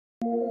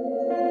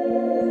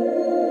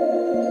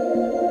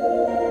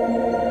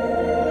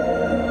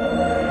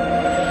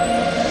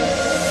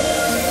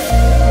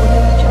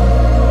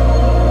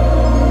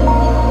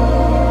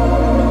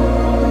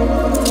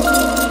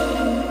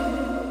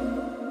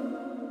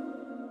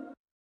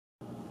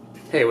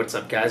Hey, what's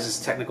up guys? It's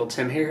Technical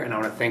Tim here, and I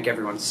want to thank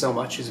everyone so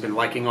much who's been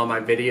liking all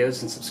my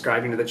videos and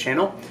subscribing to the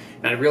channel.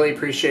 And I'd really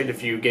appreciate it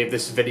if you gave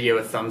this video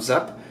a thumbs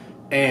up.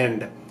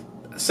 And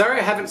sorry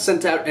I haven't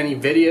sent out any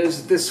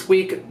videos this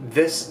week.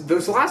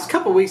 Those last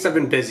couple weeks I've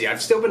been busy.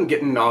 I've still been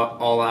getting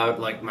all out,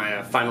 like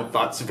my final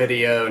thoughts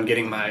video and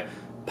getting my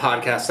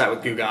podcast out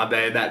with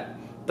Gugabe. That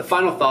the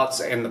final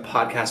thoughts and the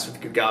podcast with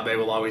Gugabe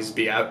will always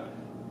be out.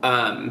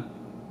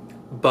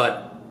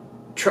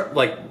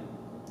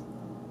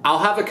 I'll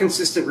have a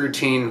consistent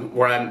routine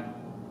where I'm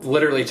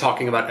literally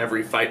talking about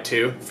every fight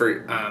too,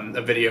 for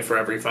a video for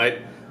every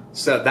fight.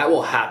 So that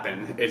will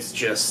happen. It's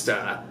just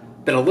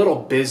been a little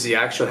busy.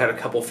 I actually had a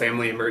couple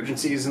family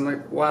emergencies in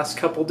the last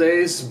couple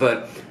days,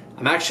 but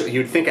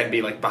you'd think I'd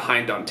be like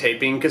behind on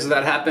taping because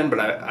that happened, but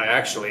I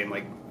actually am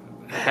like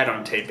ahead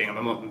on taping.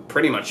 I'm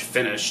pretty much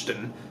finished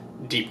and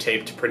deep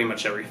taped pretty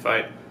much every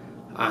fight.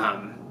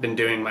 Been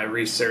doing my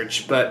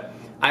research, but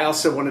I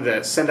also wanted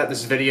to send out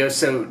this video.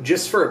 So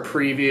just for a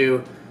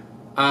preview,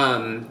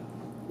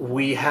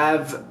 we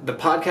have the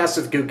podcast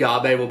with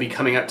Gugabe will be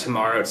coming out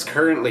tomorrow. It's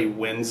currently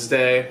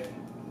Wednesday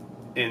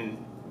in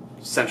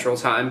Central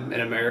Time in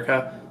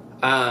America.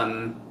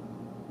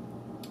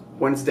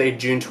 Wednesday,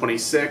 June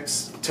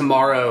 26th.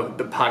 Tomorrow,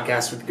 the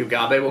podcast with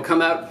Gugabe will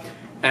come out,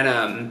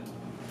 and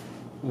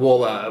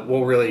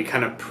we'll really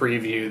kind of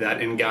preview that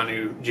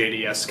Ngannou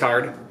JDS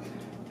card.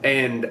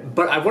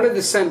 But I wanted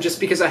to send, just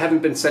because I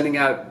haven't been sending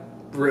out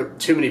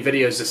too many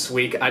videos this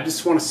week, I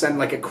just want to send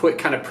like a quick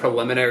kind of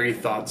preliminary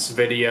thoughts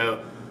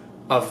video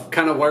of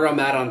kind of where I'm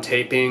at on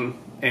taping,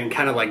 and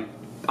kind of like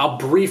I'll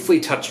briefly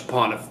touch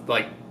upon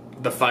like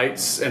the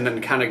fights and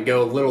then kind of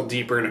go a little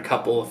deeper in a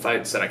couple of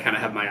fights that I kind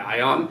of have my eye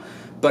on.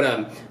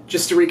 But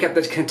just to recap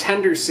the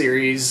Contender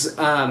series,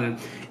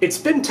 it's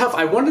been tough.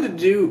 I wanted to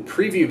do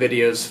preview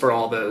videos for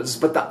all those,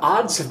 but the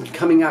odds have been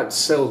coming out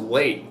so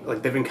late.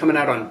 Like they've been coming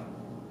out on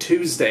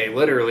Tuesday,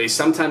 literally.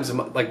 Sometimes,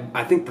 like,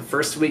 I think the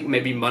first week,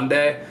 maybe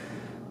Monday.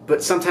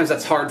 But sometimes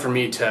that's hard for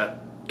me to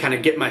kind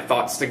of get my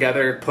thoughts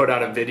together, put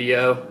out a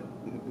video,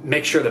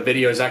 make sure the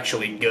video is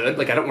actually good.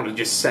 Like, I don't want to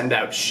just send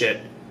out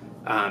shit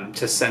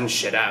to send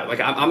shit out.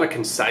 Like, I'm a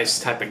concise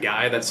type of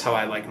guy. That's how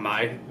I like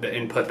the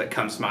input that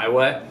comes my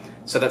way.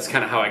 So that's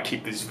kind of how I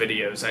keep these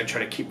videos. I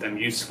try to keep them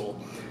useful.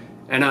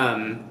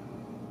 And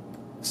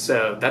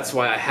so that's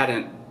why I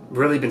hadn't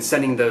really been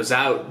sending those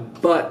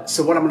out. But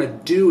so what I'm going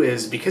to do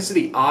is, because of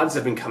the odds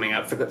have been coming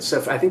out for that,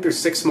 so I think there's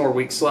 6 more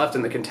weeks left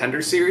in the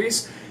Contender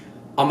series,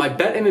 on my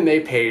Bet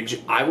MMA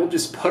page I will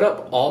just put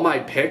up all my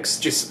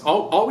picks.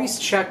 I'll always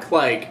check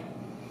like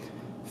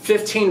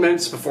 15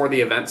 minutes before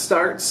the event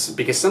starts,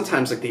 because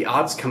sometimes like the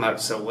odds come out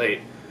so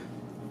late,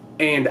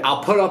 and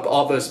I'll put up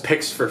all those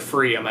picks for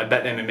free on my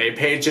Bet MMA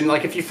page. And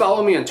like, if you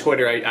follow me on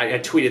Twitter, I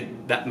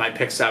tweeted my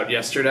picks out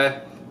yesterday.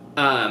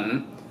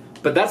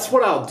 But that's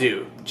what I'll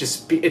do.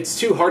 It's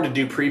too hard to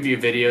do preview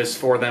videos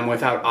for them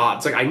without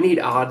odds. Like, I need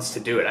odds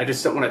to do it. I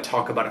just don't want to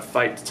talk about a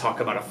fight to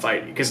talk about a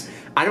fight, because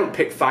I don't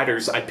pick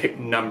fighters, I pick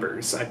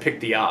numbers. I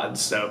pick the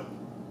odds. So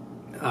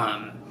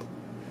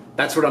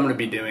that's what I'm going to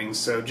be doing.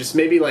 So just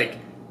maybe like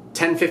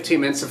 10-15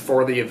 minutes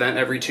before the event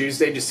every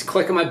Tuesday, just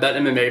click on my Bet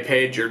MMA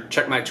page or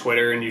check my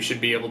Twitter, and you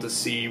should be able to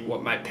see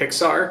what my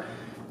picks are.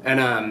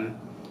 And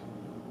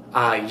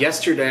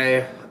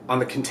yesterday on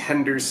the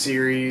Contender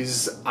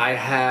series, I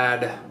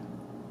had...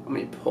 Let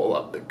me pull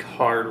up the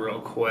card real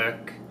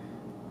quick.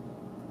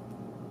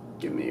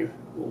 Give me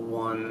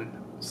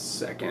 1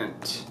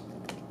 second.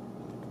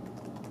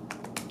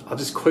 I'll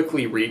just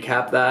quickly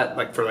recap that,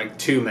 like for like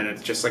 2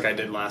 minutes, just like I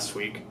did last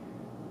week.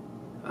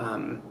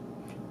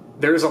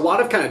 There's a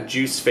lot of kind of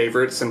juice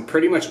favorites, and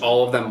pretty much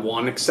all of them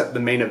won except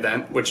the main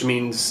event, which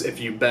means if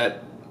you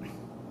bet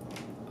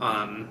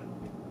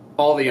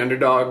all the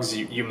underdogs,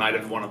 you might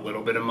have won a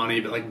little bit of money,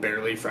 but like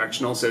barely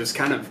fractional. So it's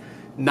kind of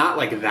not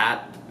like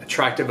that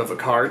attractive of a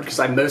card, because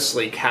I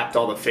mostly capped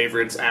all the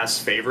favorites as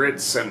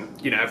favorites, and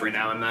you know, every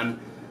now and then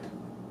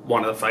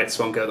one of the fights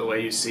won't go the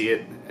way you see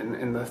it,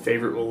 and the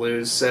favorite will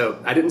lose.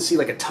 So I didn't see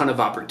like a ton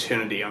of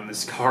opportunity on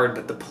this card,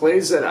 but the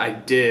plays that I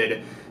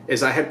did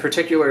is I had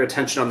particular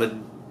attention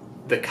on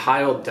the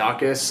Kyle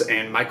Dacus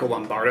and Michael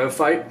Lombardo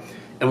fight,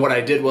 and what I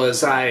did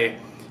was I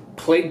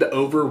played the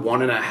over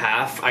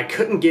 1.5. I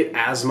couldn't get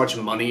as much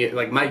money.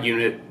 Like, my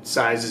unit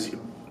size is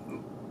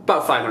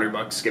about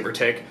 $500, give or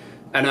take,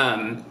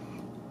 and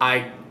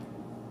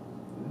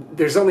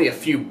there's only a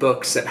few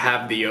books that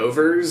have the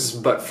overs,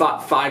 but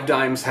Five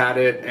Dimes had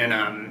it, and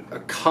a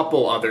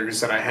couple others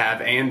that I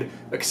have, and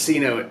a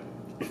casino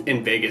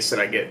in Vegas that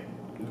I get.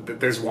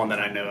 There's one that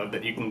I know of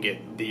that you can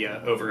get the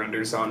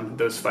over-unders on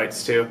those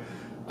fights too.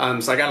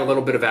 So I got a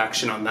little bit of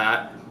action on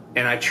that,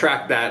 and I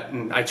tracked that,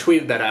 and I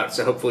tweeted that out,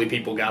 so hopefully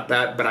people got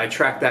that, but I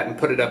tracked that and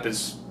put it up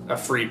as a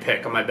free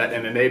pick on my Bet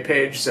MMA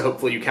page, so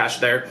hopefully you cash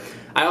there.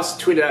 I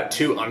also tweeted out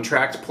 2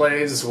 untracked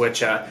plays,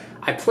 which I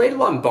played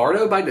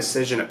Lombardo by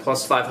decision at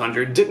plus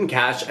 500. Didn't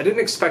cash. I didn't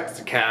expect it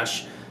to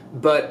cash,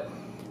 but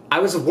I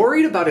was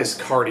worried about his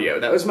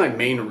cardio. That was my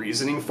main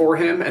reasoning for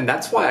him, and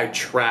that's why I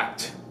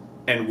tracked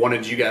and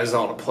wanted you guys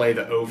all to play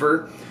the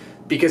over.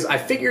 because I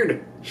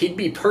figured he'd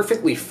be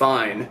perfectly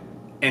fine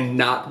and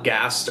not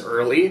gassed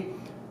early,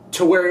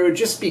 to where it would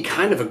just be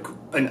kind of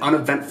an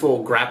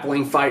uneventful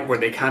grappling fight where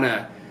they kind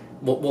of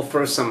we'll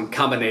throw some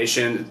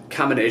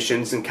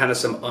combinations and kind of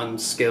some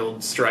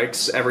unskilled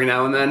strikes every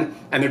now and then,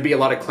 and there'd be a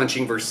lot of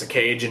clinching versus the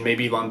cage and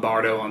maybe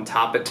Lombardo on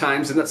top at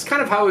times, and that's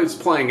kind of how it was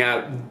playing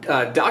out.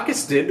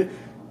 Dacus did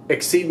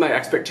exceed my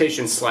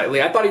expectations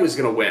slightly. I thought he was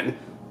going to win,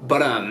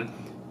 but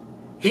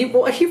he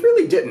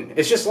really didn't.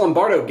 It's just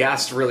Lombardo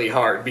gassed really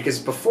hard, because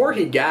before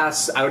he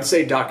gassed, I would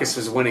say Dacus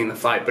was winning the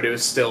fight, but it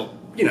was still,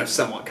 you know,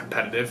 somewhat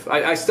competitive.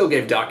 I still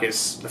gave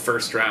Dacus the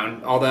first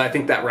round, although I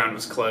think that round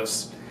was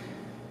close.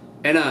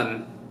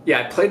 And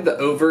yeah, I played the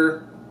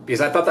over because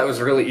I thought that was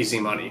really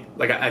easy money.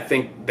 Like, I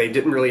think they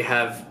didn't really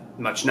have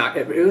much knock.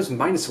 It was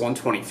minus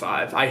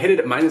 125. I hit it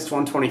at minus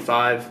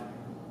 125,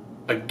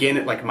 again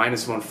at like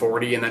minus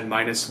 140, and then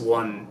minus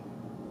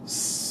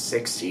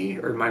 160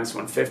 or minus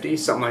 150,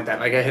 something like that.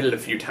 Like, I hit it a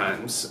few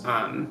times.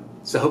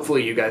 So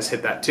hopefully you guys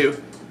hit that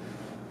too.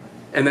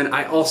 And then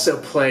I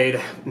also played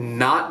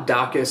not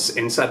Dacus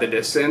inside the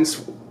distance.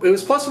 It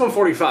was plus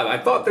 145. I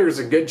thought there was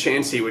a good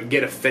chance he would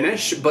get a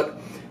finish, but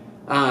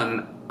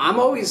I'm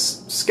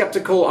always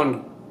skeptical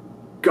on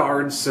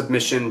guard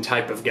submission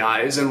type of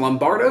guys, and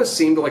Lombardo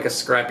seemed like a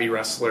scrappy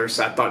wrestler,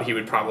 so I thought he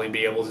would probably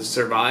be able to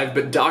survive.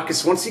 But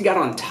Dacus, once he got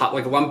on top,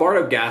 like,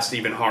 Lombardo gassed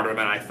even harder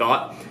than I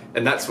thought,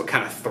 and that's what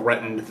kind of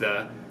threatened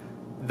that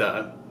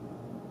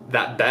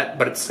bet.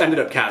 But it ended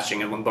up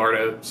cashing, and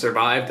Lombardo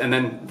survived, and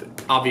then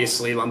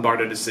obviously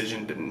Lombardo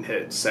decision didn't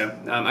hit. So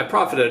I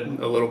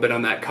profited a little bit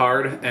on that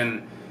card,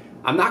 and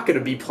I'm not going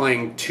to be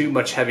playing too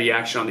much heavy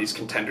action on these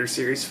Contender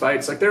Series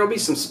fights. Like, there will be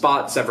some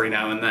spots every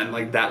now and then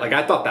like that. Like,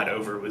 I thought that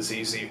over was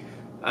easy.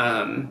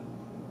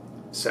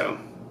 So,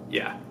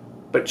 yeah.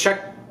 But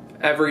check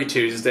every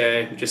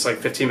Tuesday, just like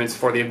 15 minutes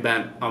before the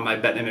event, on my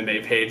Bet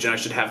MMA page, and I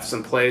should have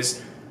some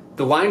plays.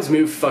 The lines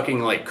move fucking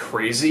like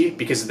crazy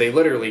because they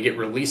literally get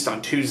released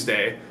on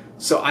Tuesday.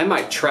 So I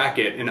might track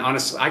it, and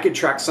honestly, I could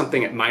track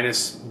something at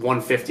minus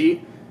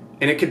 150,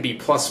 and it could be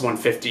plus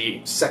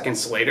 150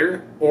 seconds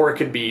later, or it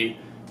could be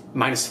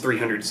minus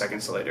 300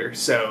 seconds later.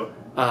 So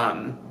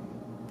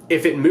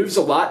if it moves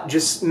a lot,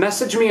 just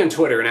message me on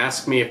Twitter and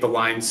ask me if the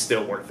line's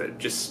still worth it.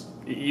 Just,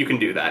 you can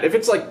do that. If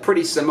it's like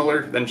pretty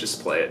similar, then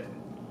just play it.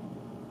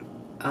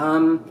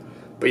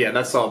 But yeah,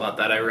 that's all about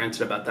that. I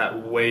ranted about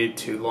that way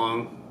too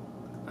long.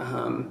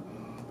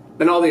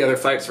 Then all the other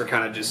fights were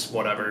kind of just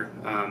whatever.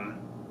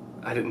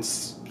 I didn't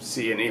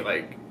see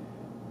anything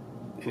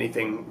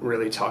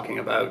really talking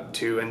about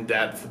too in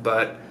depth,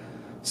 but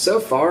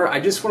so far, I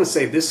just want to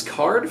say this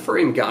card for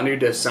Ngannou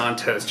dos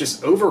Santos,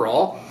 just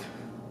overall,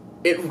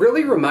 it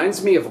really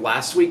reminds me of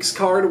last week's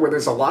card, where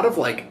there's a lot of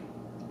like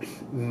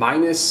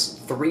minus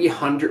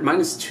 300,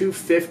 minus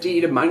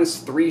 250 to minus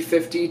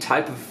 350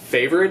 type of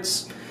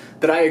favorites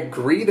that I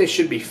agree they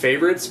should be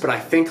favorites, but I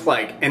think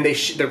like, and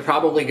they're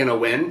probably going to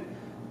win,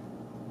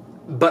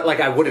 but like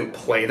I wouldn't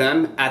play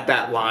them at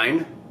that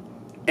line,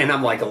 and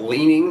I'm like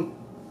leaning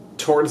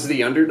towards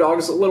the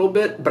underdogs a little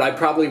bit, but I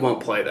probably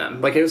won't play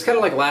them. Like, it was kind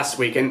of like last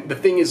week, and the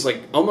thing is,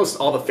 like, almost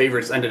all the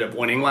favorites ended up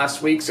winning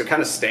last week, so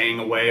kind of staying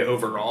away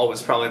overall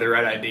was probably the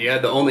right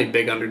idea. The only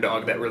big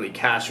underdog that really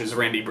cashed was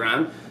Randy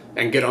Brown,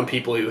 and good on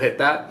people who hit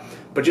that.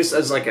 But just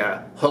as like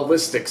a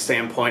holistic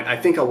standpoint, I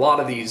think a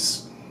lot of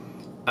these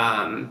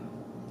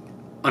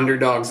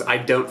underdogs I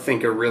don't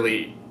think are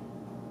really...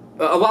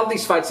 A lot of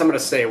these fights I'm going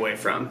to stay away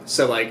from.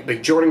 So, like, the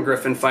Jordan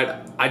Griffin fight,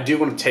 I do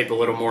want to tape a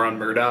little more on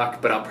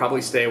Murdoch, but I'll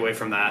probably stay away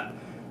from that.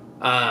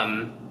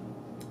 I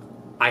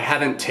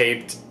haven't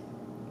taped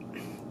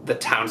the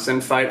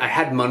Townsend fight. I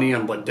had money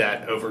on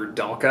Ledette over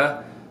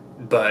Dalka,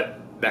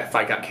 but that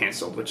fight got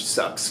canceled, which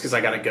sucks, because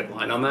I got a good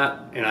line on that,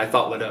 and I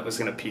thought Ledette was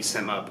going to piece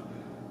him up.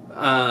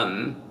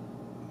 And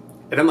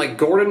then, like,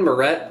 Gordon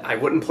Moret, I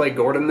wouldn't play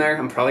Gordon there.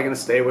 I'm probably going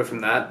to stay away from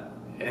that.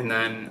 And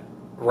then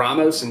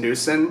Ramos and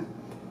Newson,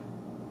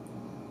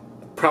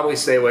 probably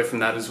stay away from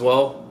that as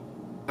well.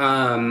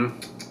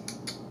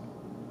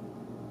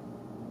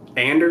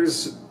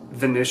 Anders,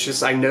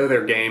 Vinicius, I know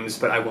their games,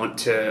 but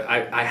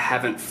I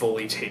haven't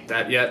fully taped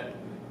that yet.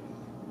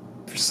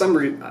 For some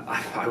reason,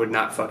 I would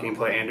not fucking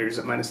play Anders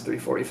at minus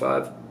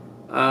 345.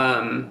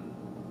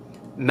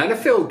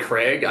 Menafield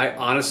Craig, I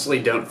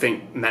honestly don't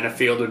think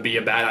Menafield would be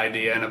a bad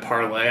idea in a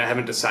parlay. I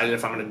haven't decided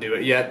if I'm going to do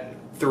it yet.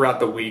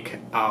 Throughout the week,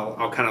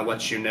 I'll kind of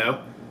let you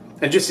know.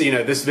 And just so you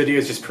know, this video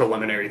is just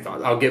preliminary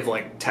thoughts. I'll give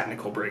like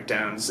technical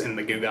breakdowns in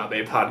the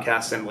Gugabe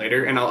podcast and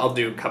later, and I'll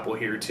do a couple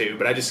here too.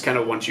 But I just kind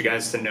of want you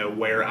guys to know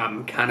where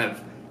I'm kind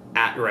of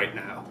at right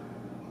now.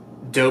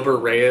 Dober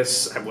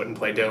Reyes, I wouldn't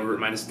play Dober at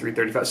minus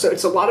 335. So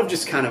it's a lot of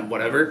just kind of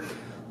whatever.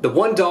 The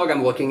one dog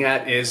I'm looking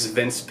at is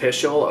Vince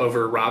Pichel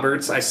over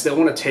Roberts. I still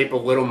want to tape a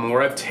little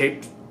more. I've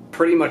taped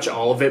pretty much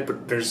all of it,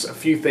 but there's a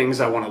few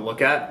things I want to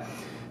look at.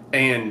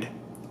 And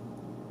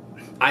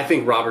I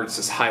think Roberts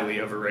is highly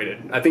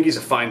overrated. I think he's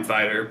a fine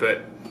fighter,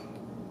 but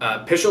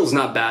Pichel's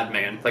not bad,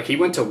 man. Like, he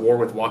went to war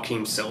with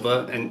Joaquim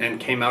Silva and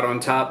came out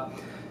on top.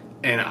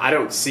 And I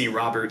don't see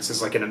Roberts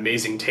as like an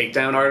amazing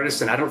takedown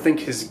artist, and I don't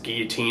think his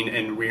guillotine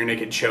and rear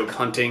naked choke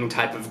hunting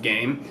type of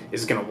game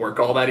is going to work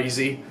all that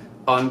easy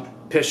on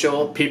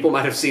Pichel. People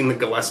might have seen the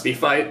Gillespie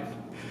fight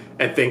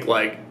and think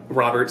like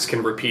Roberts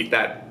can repeat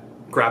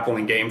that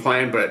grappling game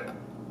plan, but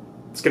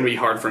it's going to be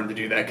hard for him to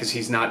do that because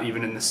he's not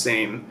even in the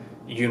same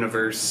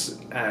universe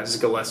as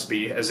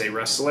Gillespie as a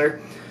wrestler.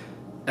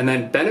 And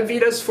then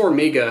Benavidez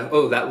Formiga.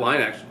 Oh, that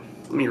line actually.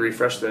 Let me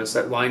refresh this.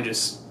 That line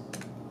just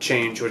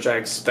changed, which I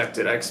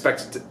expected. I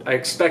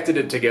expected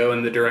it to go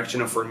in the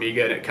direction of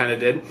Formiga, and it kind of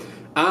did.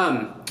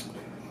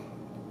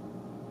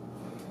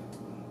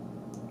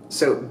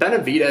 So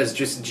Benavidez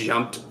just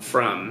jumped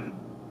from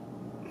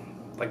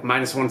like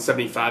minus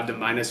 175 to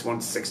minus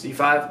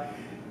 165.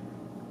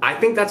 I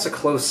think that's a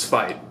close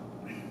fight.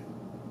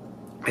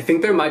 I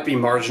think there might be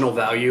marginal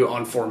value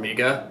on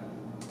Formiga,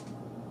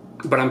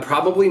 but I'm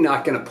probably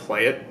not going to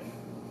play it.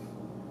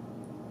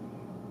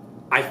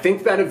 I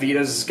think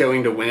Benavidez is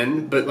going to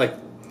win, but like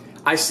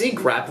I see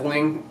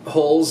grappling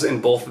holes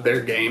in both of their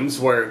games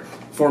where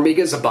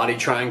Formiga's a body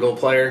triangle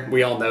player.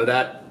 We all know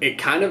that. It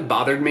kind of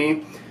bothered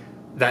me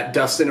that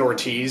Dustin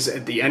Ortiz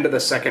at the end of the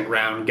second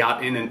round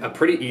got in a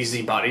pretty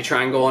easy body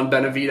triangle on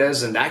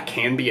Benavidez, and that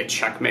can be a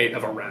checkmate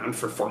of a round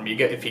for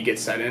Formiga if he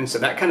gets that in. So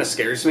that kind of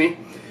scares me.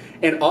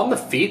 And on the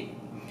feet,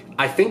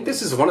 I think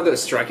this is one of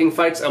those striking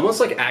fights,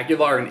 almost like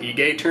Aguilar and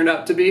Ige turned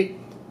out to be,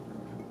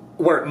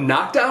 where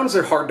knockdowns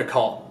are hard to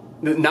call.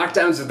 The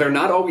knockdowns, they're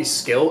not always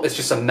skill. It's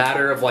just a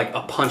matter of like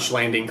a punch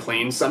landing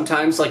clean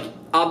sometimes. Like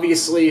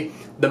obviously,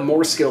 the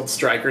more skilled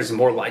strikers are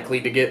more likely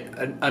to get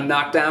a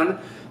knockdown.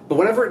 But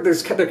whenever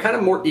they're kind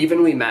of more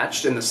evenly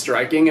matched in the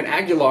striking, and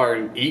Aguilar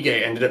and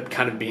Ige ended up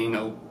kind of being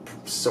a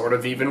sort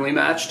of evenly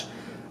matched.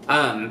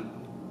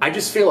 I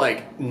just feel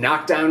like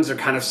knockdowns are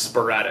kind of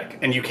sporadic,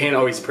 and you can't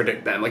always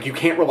predict them. Like you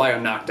can't rely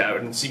on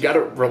knockdowns, so you got to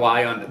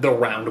rely on the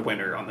round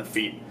winner on the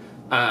feet.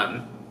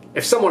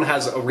 If someone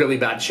has a really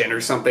bad chin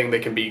or something, they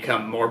can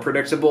become more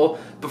predictable.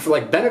 But for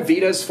like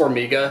Benavidez,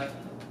 Formiga,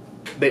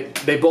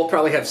 they both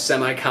probably have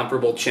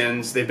semi-comparable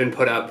chins. They've been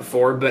put out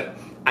before, but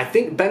I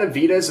think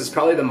Benavidez is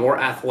probably the more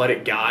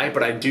athletic guy,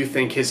 but I do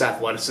think his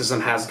athleticism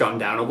has gone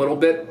down a little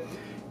bit.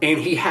 And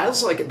he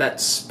has like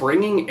that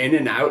springing in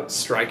and out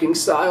striking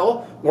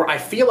style where I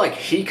feel like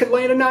he could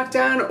land a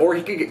knockdown or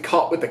he could get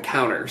caught with a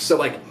counter. So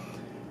like,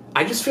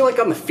 I just feel like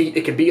on the feet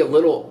it could be a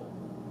little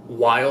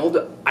wild.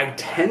 I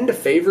tend to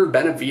favor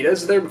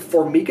Benavidez there, but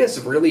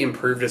Formiga's really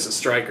improved as a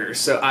striker.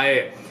 So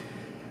I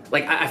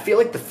feel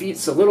like the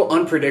feet's a little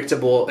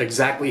unpredictable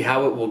exactly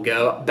how it will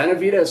go.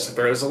 Benavidez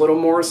throws a little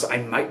more, so I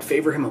might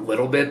favor him a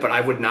little bit, but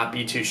I would not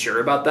be too sure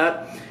about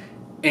that.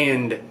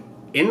 And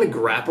in the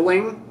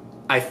grappling,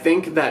 I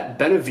think that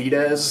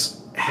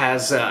Benavidez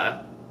has...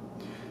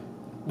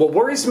 what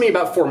worries me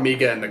about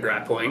Formiga in the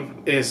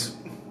grappling is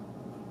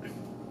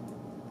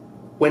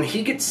when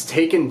he gets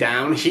taken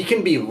down, he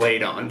can be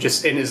laid on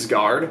just in his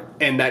guard,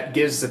 and that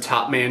gives the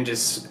top man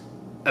just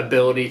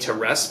ability to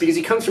rest because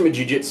he comes from a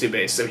jiu-jitsu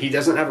base, so he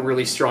doesn't have a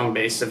really strong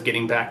base of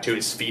getting back to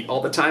his feet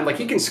all the time. Like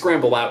he can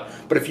scramble out,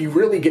 but if you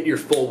really get your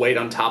full weight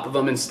on top of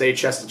him and stay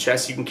chest to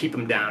chest, you can keep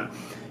him down.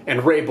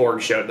 And Ray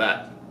Borg showed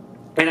that.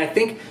 And I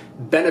think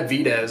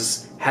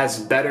Benavidez has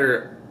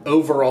better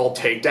overall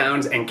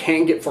takedowns and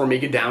can get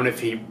Formiga down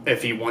if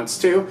he wants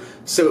to.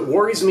 So it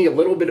worries me a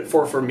little bit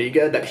for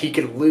Formiga that he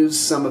could lose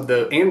some of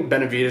the, and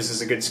Benavidez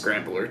is a good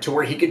scrambler, to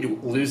where he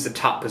could lose the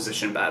top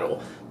position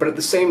battle. But at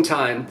the same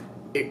time,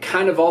 it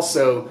kind of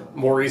also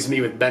worries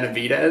me with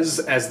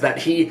Benavidez as that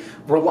he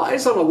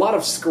relies on a lot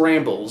of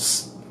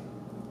scrambles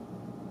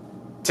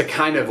to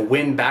kind of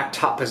win back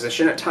top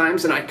position at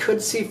times, and I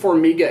could see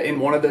Formiga in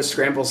one of those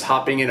scrambles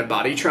hopping in a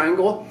body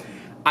triangle.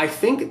 I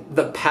think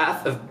the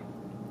path of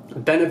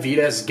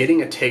Benavidez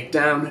getting a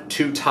takedown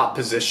to top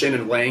position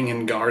and laying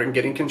in guard and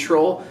getting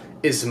control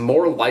is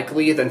more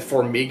likely than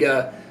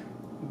Formiga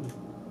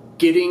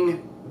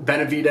getting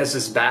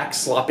Benavidez's back,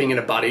 slopping in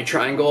a body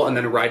triangle, and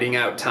then riding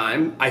out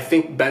time. I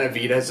think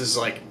Benavidez's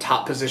like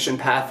top position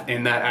path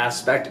in that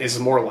aspect is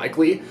more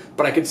likely,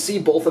 but I could see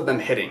both of them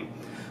hitting.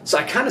 So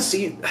I kind of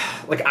see,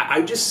 like,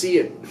 I just see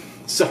it,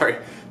 sorry,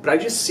 but I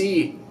just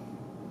see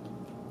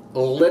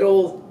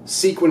little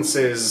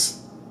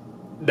sequences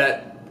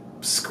that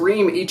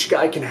scream each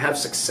guy can have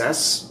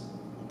success,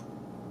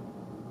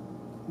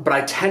 but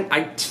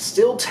I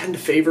still tend to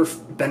favor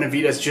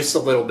Benavidez just a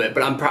little bit,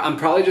 but I'm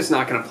probably just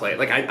not going to play it.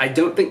 Like, I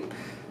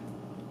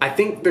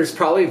think there's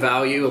probably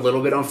value a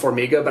little bit on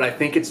Formiga, but I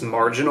think it's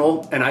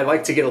marginal, and I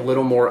like to get a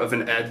little more of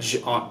an edge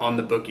on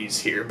the bookies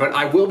here. But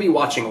I will be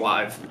watching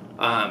live,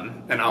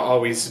 and I'll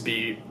always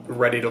be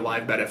ready to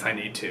live bet if I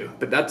need to.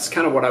 But that's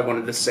kind of what I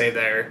wanted to say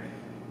there.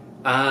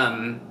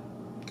 And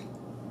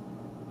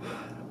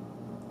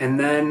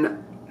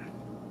then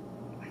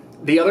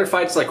the other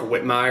fights like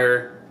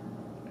Whitmire,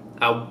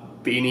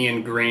 Albini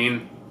and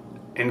Green,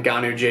 and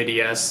Ngannou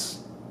JDS.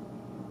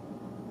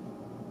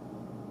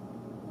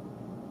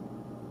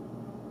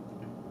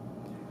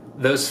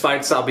 those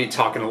fights I'll be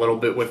talking a little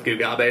bit with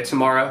Gugabe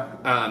tomorrow.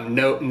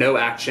 No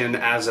action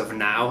as of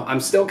now. I'm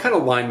still kind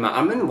of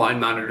I'm in line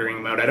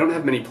monitoring mode. I don't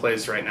have many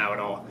plays right now at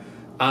all.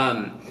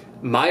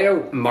 Maia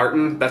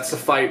Martin, that's the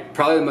fight,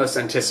 probably the most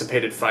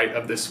anticipated fight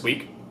of this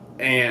week.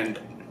 And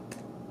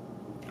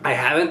I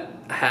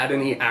haven't had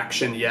any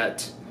action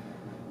yet.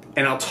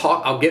 And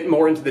I'll get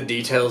more into the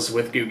details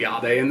with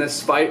Gugabe in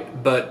this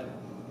fight, but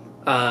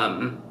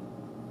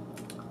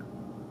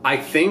I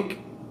think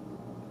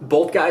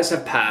both guys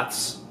have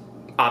paths,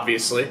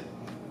 obviously.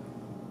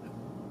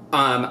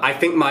 I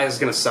think Maia's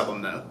going to sub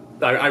him, though.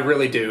 I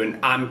really do. And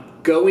I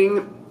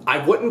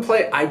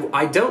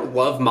don't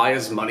love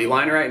Maia's money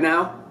line right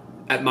now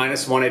at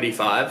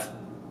 -185.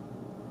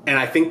 And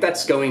I think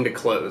that's going to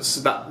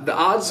close. The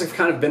odds have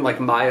kind of been like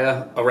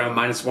Maia around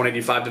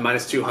 -185 to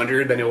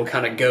 -200. Then it will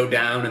kind of go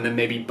down and then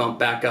maybe bump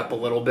back up a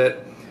little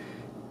bit.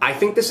 I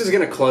think this is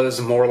going to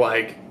close more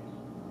like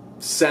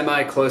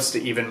semi-close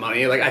to even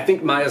money. Like, I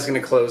think Maia's going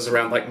to close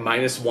around like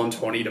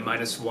 -120 to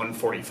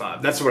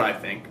 -145. That's what I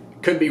think.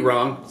 Could be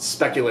wrong.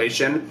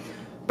 Speculation.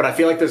 But I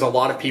feel like there's a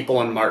lot of people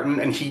on Martin,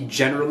 and he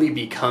generally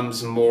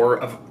becomes more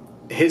of...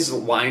 His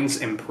lines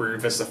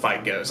improve as the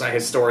fight goes. I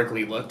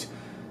historically looked.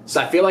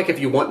 So I feel like if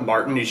you want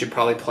Martin, you should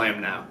probably play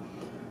him now.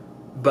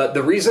 But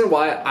the reason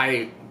why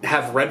I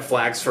have red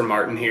flags for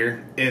Martin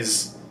here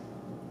is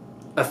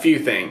a few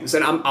things.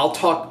 And I'll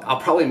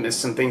probably miss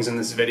some things in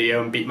this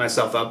video and beat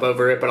myself up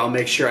over it, but I'll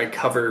make sure I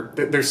cover...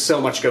 There's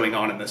so much going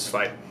on in this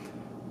fight.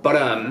 But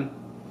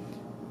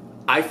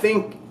I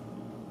think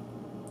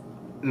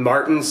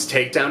Martin's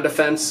takedown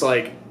defense,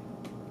 like...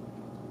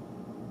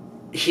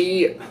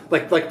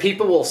 Like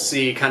people will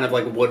see kind of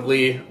like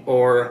Woodley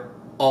or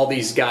all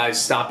these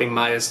guys stopping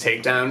Maia's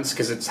takedowns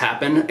because it's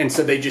happened, and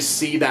so they just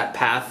see that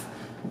path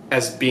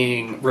as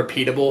being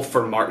repeatable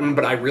for Martin,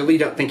 but I really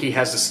don't think he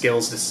has the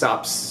skills to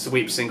stop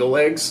sweep single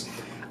legs.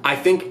 I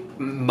think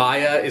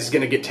Maia is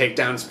going to get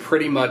takedowns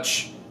pretty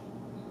much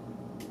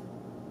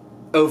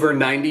over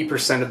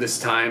 90% of this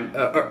time.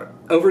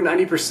 Over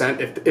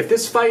 90%. If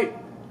this fight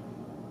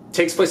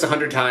takes place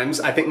 100 times,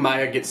 I think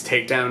Maia gets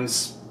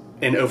takedowns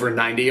in over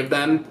 90 of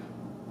them,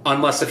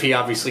 unless if he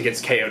obviously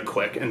gets KO'd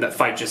quick and that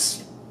fight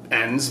just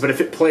ends. But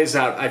if it plays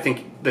out, I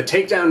think the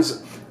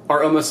takedowns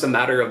are almost a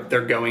matter of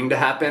they're going to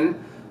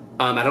happen.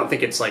 I don't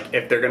think it's like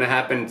if they're going to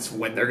happen, it's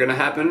when they're going to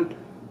happen.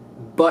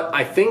 But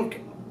I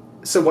think,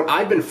 so what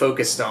I've been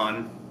focused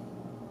on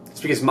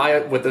is because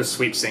Maia, with those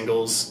sweep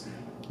singles,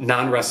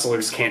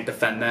 non-wrestlers can't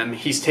defend them.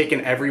 He's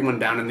taken everyone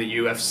down in the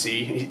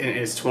UFC in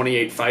his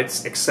 28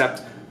 fights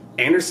except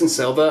Anderson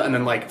Silva and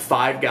then like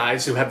 5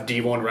 guys who have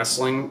D1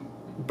 wrestling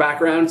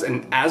backgrounds.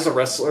 And as a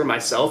wrestler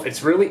myself,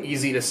 it's really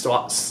easy to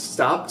stop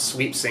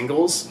sweep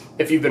singles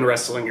if you've been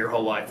wrestling your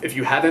whole life. If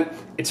you haven't,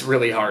 it's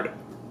really hard.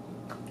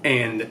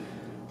 And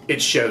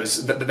it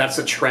shows that that's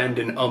a trend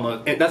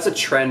that's a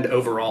trend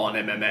overall in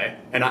MMA.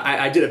 And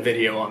I did a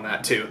video on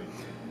that too.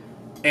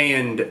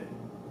 And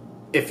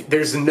if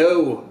there's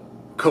no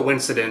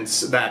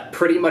coincidence that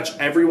pretty much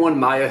everyone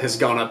Maia has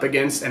gone up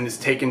against and is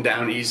taken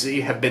down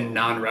easy have been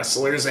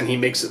non-wrestlers, and he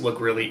makes it look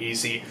really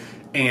easy.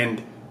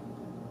 And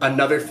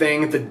another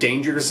thing, the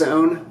danger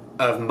zone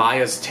of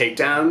Maia's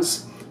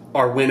takedowns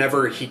are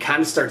whenever he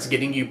kind of starts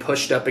getting you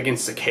pushed up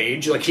against the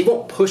cage. Like, he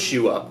won't push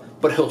you up,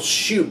 but he'll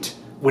shoot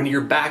when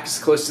your back is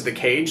close to the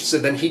cage, so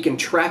then he can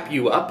trap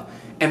you up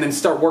and then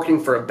start working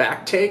for a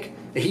back take.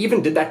 He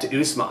even did that to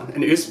Usman.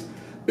 And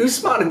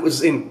Usman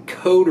was in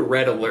code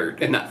red alert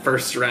in that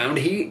first round.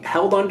 He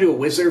held onto a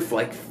wizard for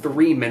like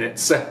 3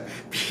 minutes. So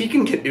if he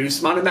can get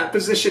Usman in that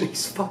position,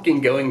 he's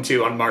fucking going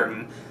to on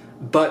Martin.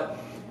 But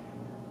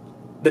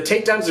the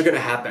takedowns are going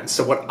to happen.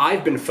 So what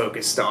I've been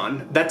focused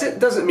on, that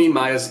doesn't mean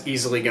Maia's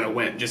easily going to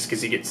win just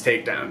because he gets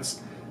takedowns.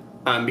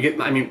 I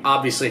mean,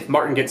 obviously, if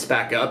Martin gets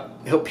back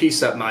up, he'll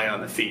piece up Maia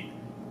on the feet.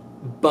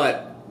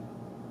 But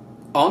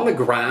on the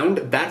ground,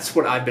 that's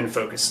what I've been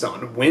focused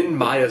on. When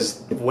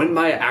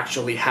Maia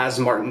actually has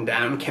Martin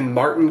down, can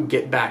Martin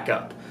get back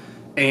up?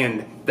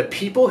 And the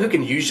people who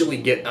can usually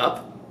get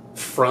up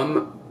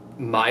from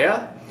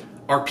Maia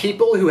are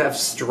people who have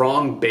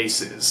strong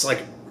bases.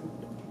 Like,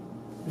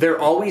 they're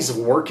always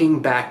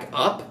working back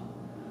up,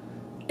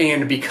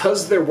 and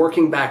because they're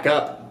working back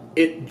up,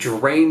 it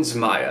drains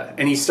Maia,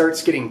 and he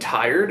starts getting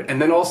tired,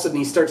 and then all of a sudden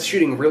he starts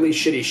shooting really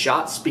shitty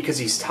shots because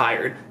he's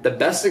tired. The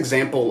best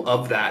example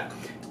of that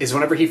is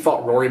whenever he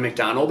fought Rory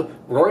McDonald.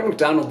 Rory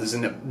McDonald is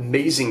an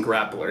amazing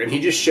grappler, and he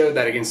just showed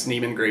that against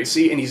Neiman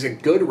Gracie, and he's a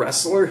good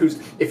wrestler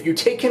who's, if you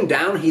take him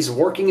down, he's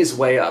working his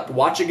way up.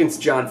 Watch against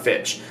John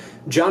Fitch.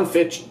 John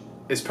Fitch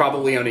is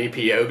probably on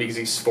EPO because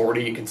he's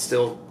 40 and can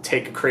still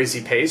take a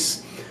crazy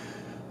pace.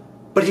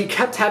 But he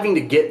kept having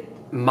to get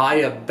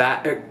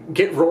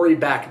Rory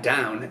back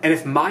down. And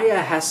if Maia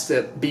has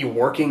to be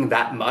working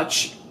that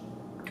much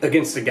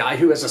against a guy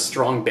who has a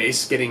strong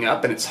base getting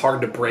up and it's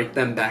hard to break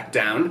them back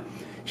down,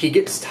 he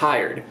gets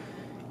tired.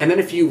 And then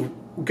if you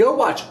go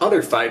watch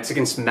other fights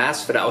against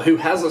Masvidal, who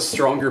has a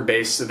stronger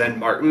base than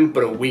Martin,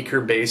 but a weaker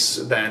base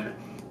than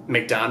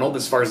McDonald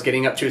as far as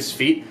getting up to his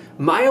feet,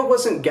 Maia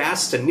wasn't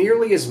gassed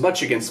nearly as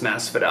much against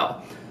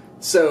Masvidal.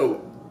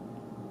 So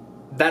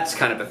that's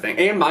kind of a thing.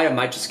 And Maia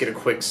might just get a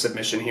quick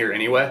submission here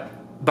anyway.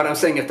 But I'm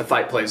saying if the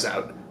fight plays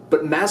out.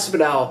 But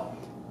Masvidal,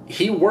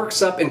 he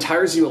works up and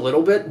tires you a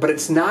little bit, but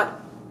it's not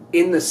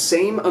in the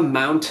same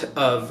amount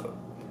of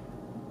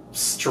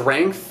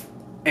strength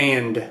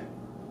and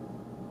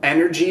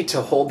energy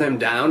to hold him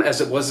down as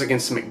it was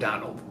against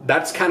McDonald.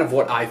 That's kind of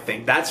what I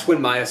think. That's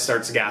when Maia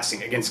starts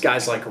gassing against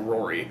guys like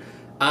Rory.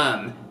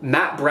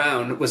 Matt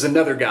Brown was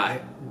another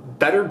guy.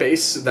 Better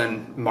base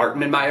than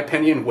Martin, in my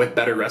opinion, with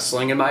better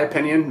wrestling, in my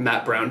opinion.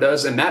 Matt Brown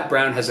does. And Matt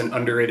Brown has an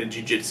underrated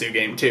jiu-jitsu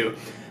game, too.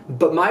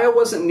 But Maia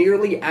wasn't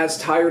nearly as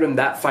tired in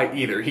that fight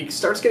either. He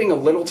starts getting a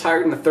little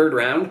tired in the third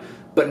round,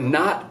 but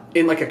not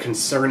in like a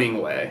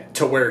concerning way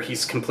to where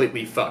he's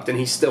completely fucked. And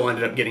he still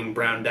ended up getting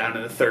Brown down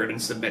in the third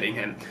and submitting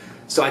him.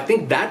 So I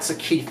think that's a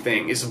key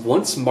thing, is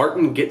once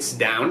Martin gets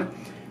down,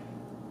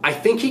 I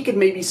think he could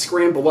maybe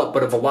scramble up,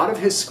 but if a lot of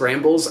his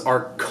scrambles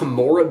are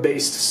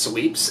Kimura-based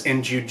sweeps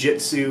and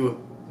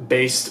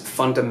jiu-jitsu-based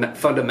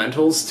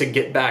fundamentals to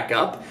get back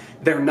up,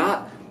 they're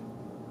not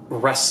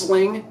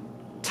wrestling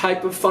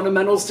type of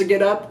fundamentals to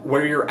get up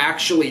where you're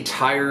actually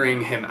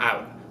tiring him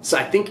out. So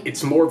I think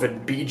it's more of a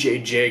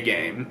BJJ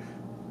game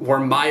where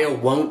Maia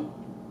won't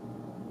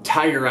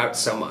tire out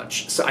so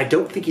much. So I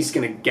don't think he's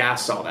going to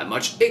gas all that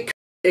much.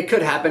 It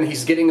could happen.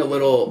 He's getting a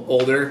little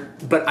older,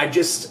 but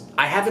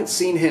I haven't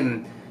seen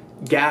him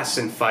gas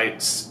in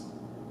fights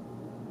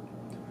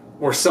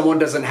where someone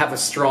doesn't have a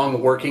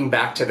strong working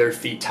back to their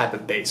feet type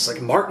of base.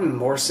 Like Martin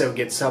more so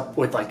gets up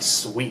with like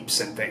sweeps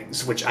and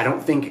things, which I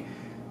don't think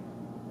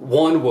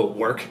one will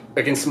work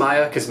against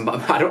Maia, because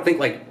I don't think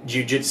like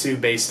jiu-jitsu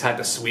based type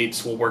of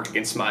sweeps will work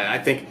against Maia. I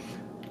think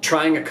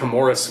trying a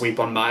Kimura sweep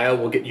on Maia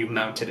will get you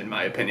mounted, in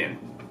my opinion.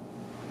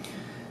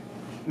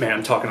 Man,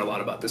 I'm talking a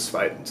lot about this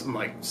fight. I'm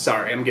like,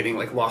 sorry, I'm getting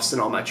like lost in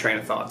all my train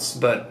of thoughts.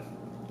 But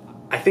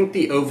I think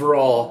the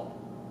overall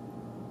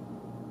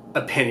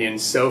opinion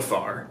so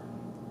far,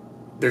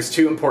 there's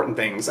two important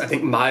things. I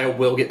think Maia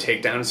will get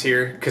takedowns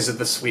here because of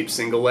the sweep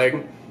single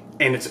leg.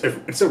 And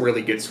it's a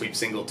really good sweep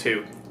single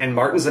too. And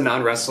Martin's a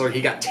non-wrestler.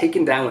 He got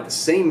taken down with the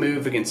same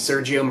move against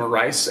Sergio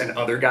Moraes and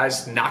other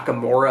guys,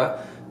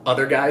 Nakamura,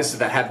 other guys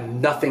that have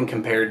nothing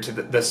compared to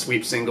the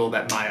sweep single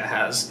that Maia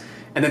has.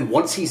 And then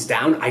once he's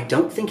down, I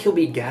don't think he'll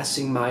be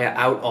gassing Maia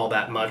out all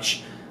that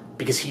much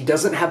because he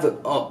doesn't have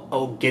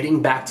a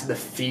getting back to the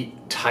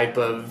feet type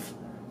of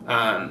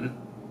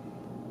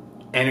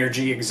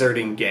energy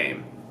exerting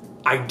game.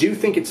 I do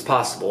think it's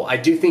possible. I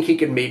do think he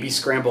could maybe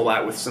scramble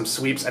out with some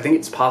sweeps. I think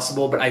it's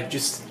possible, but I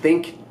just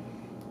think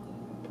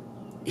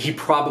he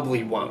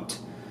probably won't.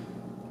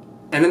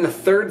 And then the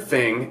third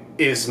thing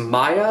is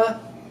Maia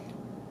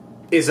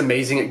is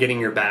amazing at getting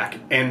your back,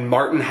 and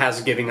Martin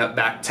has giving up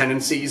back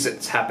tendencies.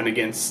 It's happened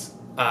against,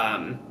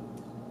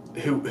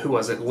 who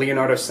was it?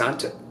 Leonardo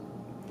Santos?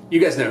 You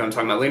guys know who I'm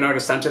talking about. Leonardo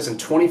Santos in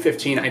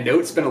 2015. I know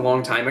it's been a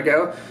long time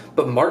ago,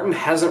 but Martin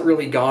hasn't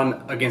really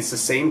gone against the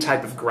same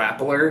type of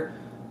grappler.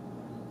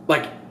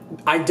 Like,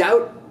 I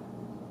doubt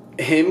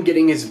him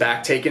getting his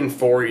back taken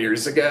 4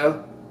 years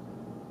ago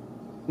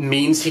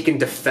means he can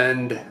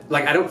defend.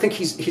 Like, I don't think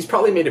he's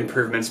probably made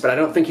improvements, but I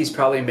don't think he's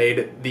probably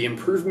made the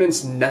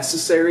improvements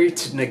necessary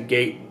to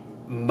negate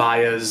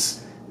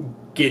Maia's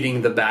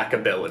getting the back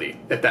ability,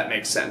 if that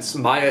makes sense.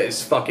 Maia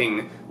is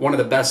fucking one of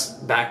the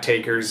best back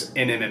takers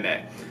in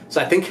MMA.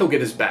 So I think he'll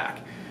get his back.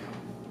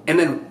 And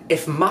then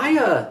if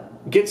Maia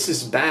gets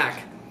his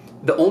back,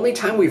 the only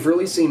time we've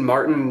really seen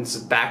Martin's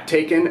back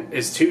taken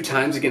is 2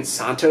 times against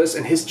Santos,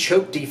 and his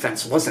choke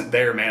defense wasn't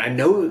there, man. I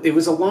know it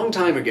was a long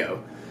time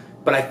ago,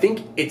 but I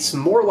think it's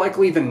more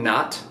likely than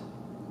not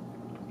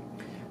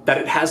that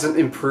it hasn't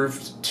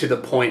improved to the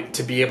point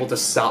to be able to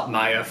stop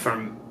Maia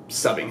from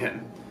subbing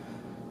him.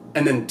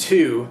 And then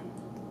 2,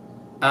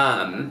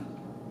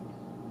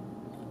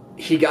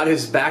 he got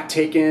his back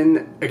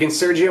taken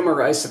against Sergio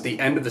Moraes at the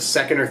end of the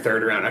 2nd or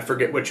 3rd round. I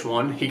forget which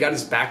one. He got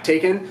his back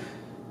taken,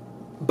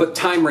 but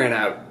time ran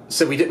out,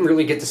 so we didn't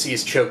really get to see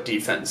his choke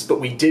defense, but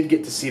we did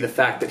get to see the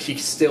fact that he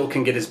still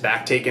can get his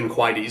back taken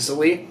quite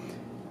easily.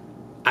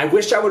 I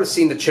wish I would have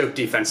seen the choke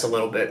defense a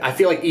little bit. I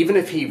feel like even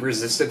if he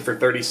resisted for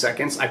 30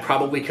 seconds, I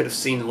probably could have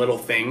seen little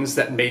things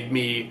that made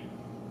me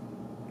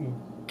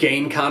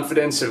gain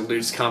confidence or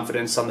lose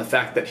confidence on the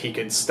fact that he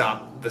could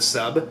stop the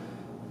sub.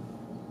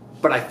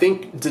 But I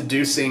think the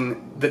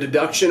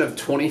deduction of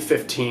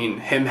 2015,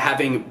 him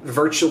having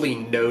virtually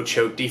no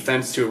choke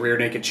defense to a rear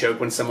naked choke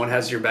when someone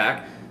has your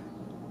back,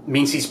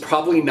 means he's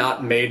probably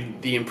not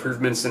made the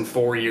improvements in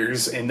 4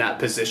 years in that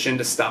position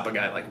to stop a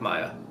guy like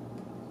Maia.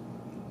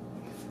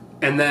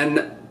 And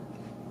then,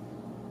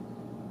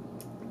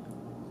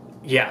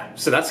 yeah,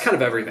 so that's kind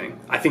of everything.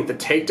 I think the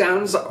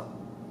takedowns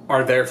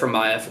are there for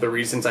Maia for the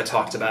reasons I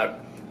talked about.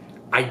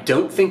 I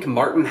don't think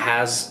Martin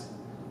has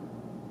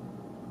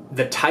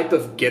the type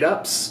of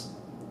get-ups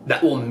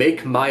that will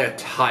make Maia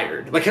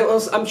tired. Like,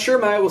 I'm sure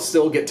Maia will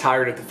still get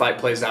tired if the fight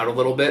plays out a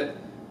little bit,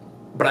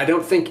 but I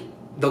don't think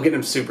they'll get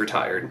him super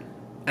tired.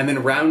 And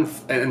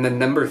then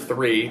number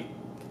 3,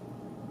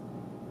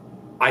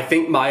 I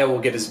think Maia will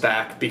get his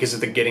back because of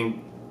the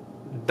getting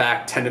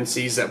back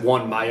tendencies that,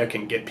 one, Maia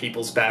can get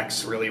people's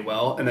backs really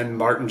well, and then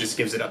Martin just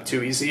gives it up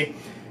too easy.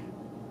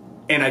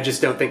 And I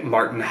just don't think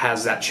Martin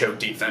has that choke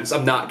defense.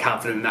 I'm not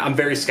confident in that. I'm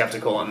very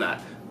skeptical on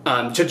that.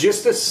 To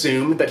just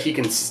assume that he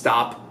can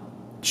stop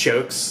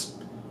chokes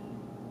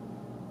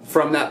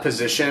from that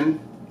position,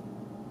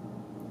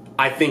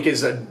 I think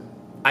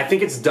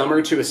it's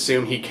dumber to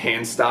assume he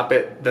can stop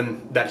it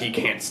than that he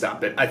can't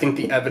stop it. I think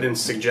the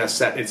evidence suggests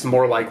that it's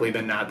more likely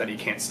than not that he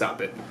can't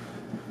stop it.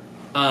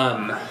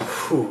 Sorry,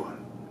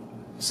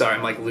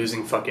 I'm like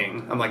losing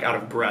I'm like out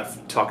of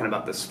breath talking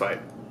about this fight.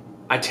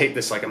 I tape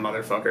this like a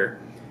motherfucker.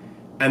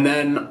 And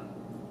then,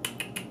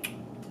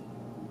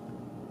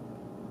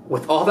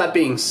 with all that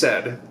being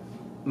said,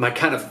 my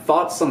kind of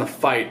thoughts on the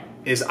fight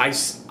is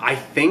I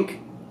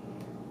think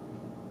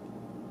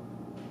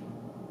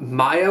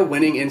Maia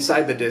winning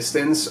inside the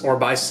distance or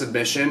by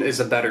submission is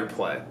a better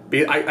play.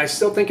 I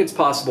still think it's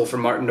possible for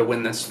Martin to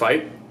win this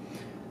fight,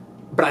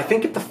 but I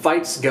think if the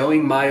fight's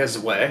going Maia's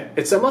way,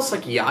 it's almost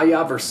like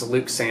Yaya versus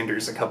Luke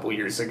Sanders a couple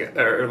years ago,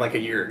 or like a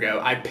year ago.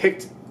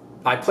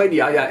 I played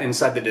Yaya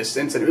inside the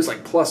distance, and it was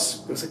like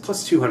plus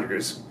 200. It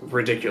was a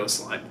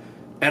ridiculous line.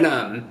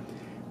 And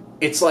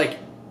it's like,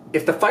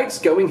 if the fight's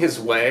going his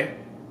way,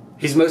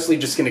 he's mostly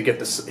just going to get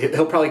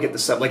he'll probably get the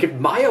sub. Like, if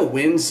Maia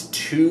wins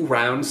 2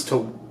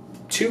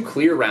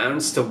 clear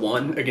rounds to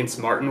 1 against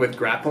Martin with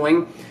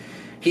grappling,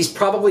 he's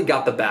probably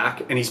got the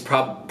back, and he's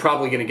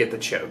probably going to get the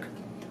choke.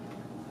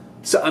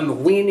 So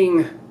I'm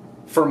leaning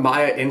for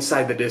Maia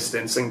inside the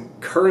distance, and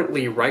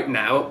currently, right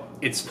now,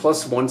 it's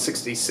plus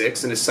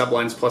 166, and his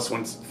subline's plus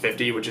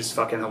 150, which is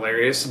fucking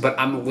hilarious. But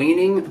I'm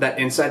leaning that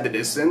inside the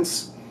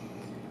distance.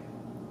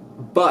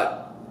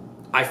 But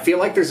I feel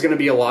like there's going to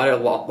be a lot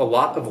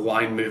of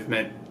line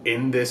movement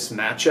in this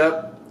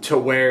matchup to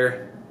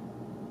where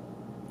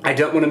I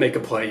don't want to make a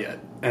play yet,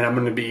 and I'm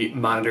going to be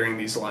monitoring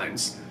these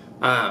lines.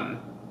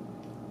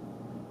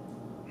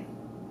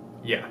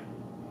 Yeah.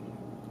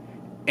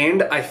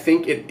 And I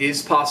think it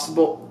is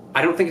possible.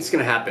 I don't think it's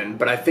going to happen,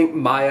 but I think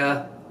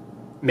Maia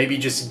maybe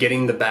just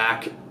getting the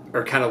back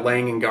or kind of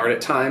laying in guard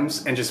at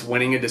times and just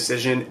winning a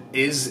decision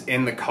is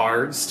in the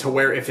cards, to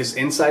where if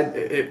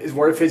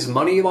his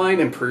money line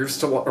improves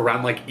to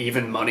around like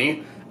even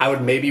money, I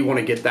would maybe want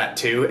to get that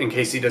too in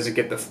case he doesn't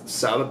get the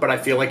sub. But I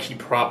feel like he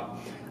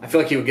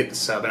would get the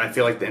sub, and I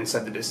feel like the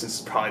inside the distance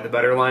is probably the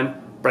better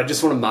line. But I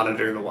just want to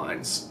monitor the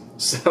lines.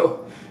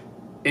 So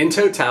in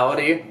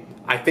totality,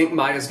 I think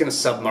Maia's going to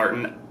sub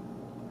Martin,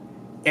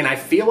 and I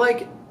feel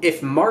like if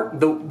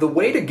the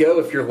way to go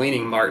if you're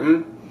leaning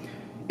Martin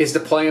is to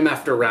play him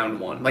after round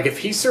 1. Like, if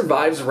he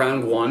survives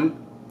round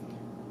 1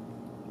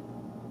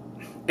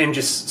 and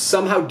just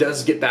somehow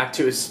does get back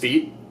to his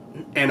feet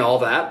and all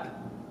that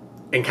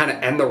and kind of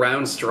end the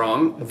round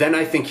strong, then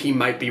I think he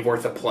might be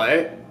worth a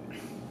play.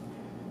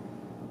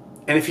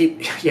 And if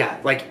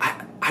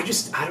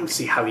I don't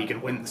see how he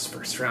can win this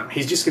first round.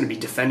 He's just going to be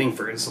defending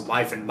for his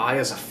life, and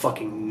Maia's a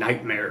fucking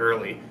nightmare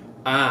early.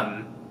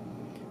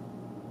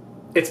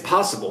 It's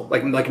possible.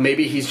 Like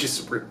maybe he's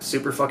just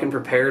super fucking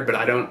prepared, but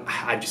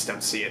I just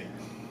don't see it.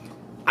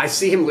 I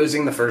see him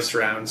losing the first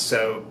round,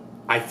 so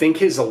I think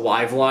his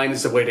alive line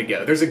is the way to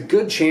go. There's a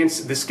good chance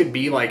this could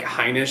be like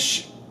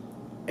Heinisch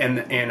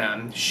and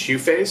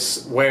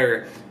Shoeface,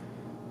 where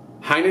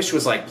Heinisch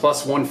was like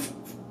plus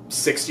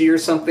 160 or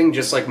something,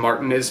 just like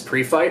Martin is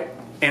pre-fight.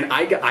 And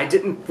I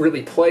didn't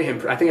really play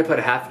him. I think I put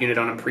a half unit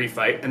on him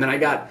pre-fight, and then I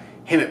got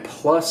him at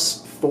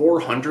plus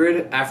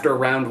 400 after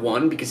round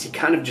 1 because he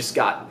kind of just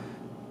got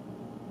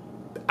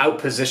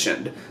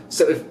outpositioned.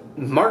 So if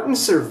Martin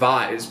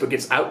survives but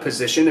gets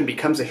outpositioned and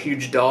becomes a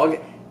huge dog,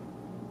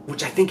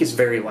 which I think is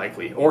very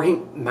likely, or he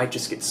might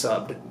just get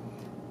subbed,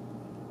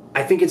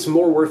 I think it's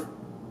more worth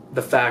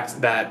the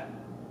fact that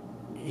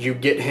you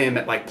get him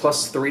at like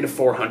plus 300 to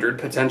 400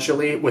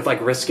 potentially, with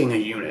like risking a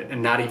unit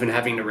and not even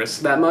having to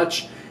risk that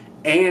much.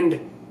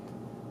 And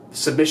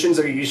submissions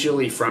are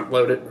usually front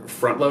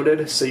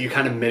loaded, so you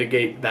kind of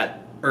mitigate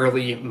that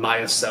early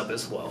Maia sub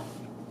as well.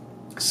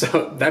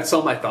 So that's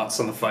all my thoughts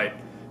on the fight.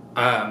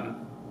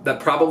 That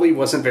probably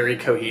wasn't very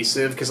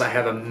cohesive because I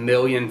have a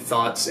million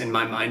thoughts in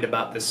my mind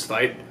about this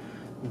fight,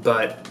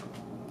 but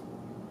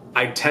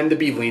I tend to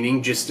be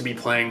leaning just to be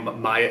playing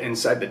Maia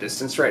inside the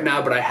distance right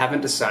now, but I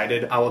haven't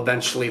decided. I'll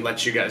eventually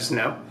let you guys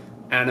know.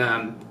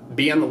 And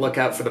be on the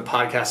lookout for the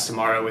podcast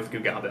tomorrow with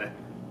Gugabe.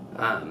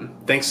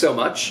 Thanks so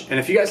much. And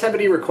if you guys have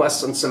any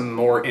requests on some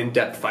more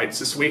in-depth fights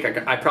this week,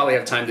 I probably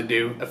have time to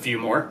do a few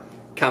more.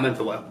 Comment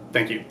below.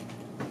 Thank you.